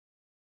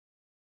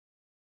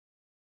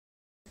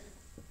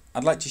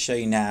I'd like to show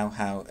you now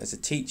how, as a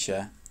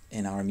teacher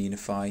in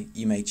Unify,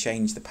 you may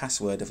change the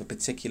password of a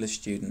particular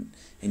student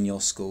in your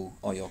school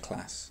or your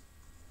class.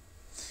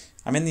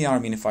 I'm in the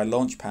Unify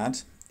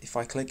Launchpad. If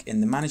I click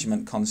in the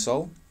Management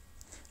console,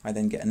 I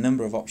then get a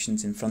number of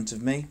options in front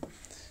of me.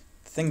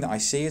 The thing that I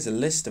see is a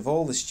list of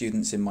all the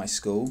students in my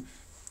school.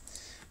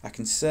 I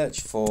can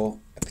search for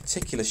a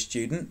particular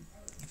student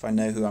if I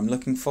know who I'm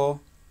looking for,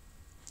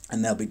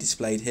 and they'll be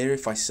displayed here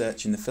if I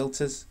search in the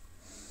filters.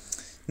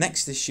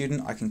 Next to the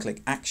student, I can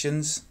click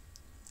Actions,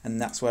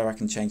 and that's where I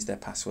can change their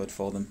password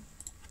for them.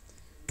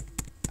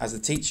 As the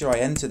teacher, I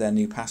enter their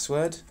new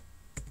password.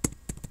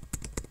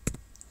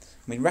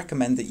 We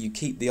recommend that you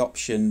keep the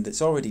option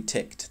that's already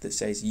ticked that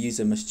says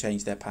user must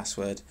change their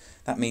password.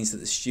 That means that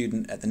the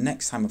student at the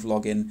next time of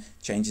login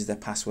changes their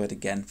password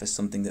again for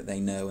something that they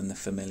know and they're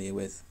familiar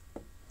with.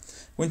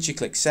 Once you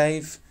click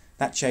Save,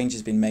 that change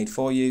has been made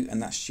for you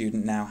and that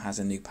student now has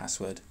a new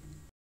password.